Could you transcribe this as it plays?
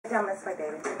Down this way,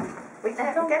 baby. We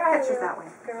can't get pictures that way.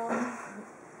 Girl.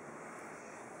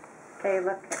 Okay,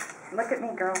 look at me,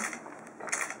 girl.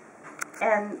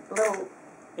 And little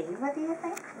Ava, do you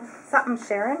think? Something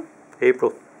Sharon?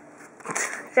 April.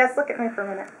 Just look at me for a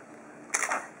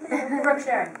minute. Brooke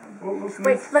Sharon.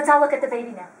 Wait, let's all look at the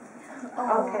baby now.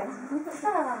 Oh. Okay.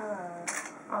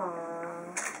 Aww.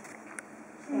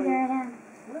 Sharon.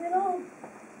 Little.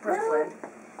 Brooklyn.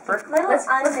 Let's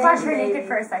flash her naked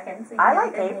for a second. So I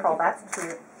like April. That's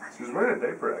cute. She's wearing a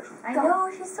diaper, actually. I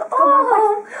know, she's so...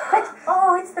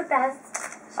 Oh, it's the best.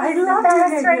 I love you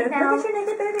best naked. right now. Look at your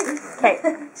naked baby.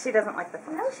 Okay, she doesn't like the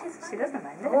phone. No, she's fine. She doesn't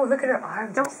mind it. Oh, look at her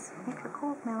arms. Don't make her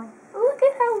cold, Madelyn. Look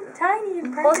at how tiny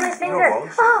and perfect. Hold my finger. No,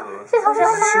 She's holding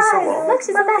my she's so eyes. long. Look,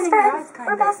 she's best friends.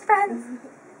 We're best friends.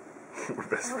 We're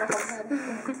best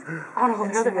friends. I want to hold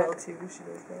the other hat too. She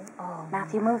does that. Oh,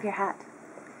 Matthew, move your hat.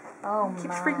 oh, It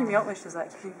keeps freaking me out when she does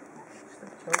that.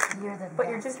 You're the But best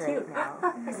you're just right cute. now.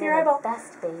 I see your eyeball. You're the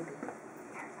best baby.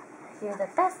 You're the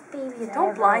best baby that Don't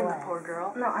ever blind was. the poor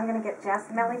girl. No, I'm going to get Jess.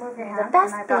 Melly, move your The hat.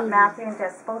 best And I've got baby. Matthew and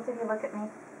Jess. Both of you look at me.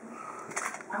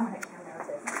 I want to camera out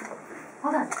this.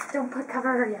 Hold on. Don't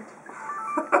cover her yet.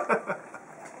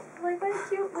 Like my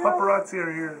cute little... Paparazzi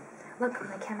are here. Look,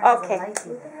 my camera Okay. doesn't like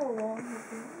you.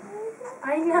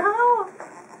 I know.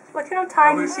 Look at how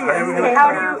tiny she is. Okay.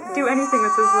 How do you do anything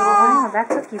with this little thing? Oh, that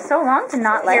took you so long to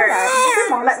not let Here.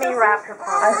 that. Let me wrap her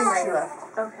I think properly. she left.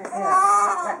 Okay.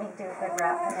 Yeah. Let me do a good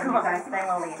wrap, and then you guys, then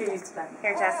we'll leave. Get used to that.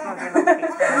 Here, Jess, move your little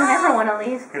face. I never want to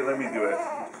leave. Here, let me do it.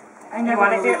 You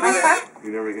want to do it myself?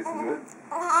 You never get to do it?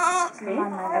 Come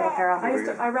on, my little girl.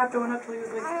 I wrapped one up till he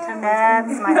was like 10 minutes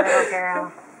That's my little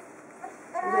girl.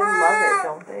 They love it,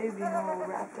 don't they? Being all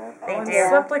wrapped up. They I do.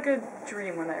 slept like a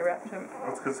dream when I wrapped him.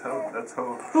 That's because that's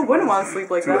how... Who wouldn't want to sleep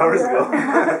like 2 that? hours ago.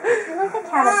 You're like a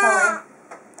caterpillar.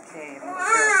 Okay, little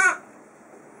girl.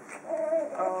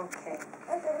 Okay.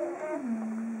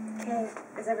 Okay,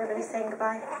 is everybody saying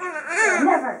goodbye?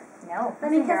 Never. No.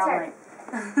 Let me kiss Here all her. night.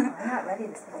 I'm not ready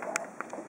to say that.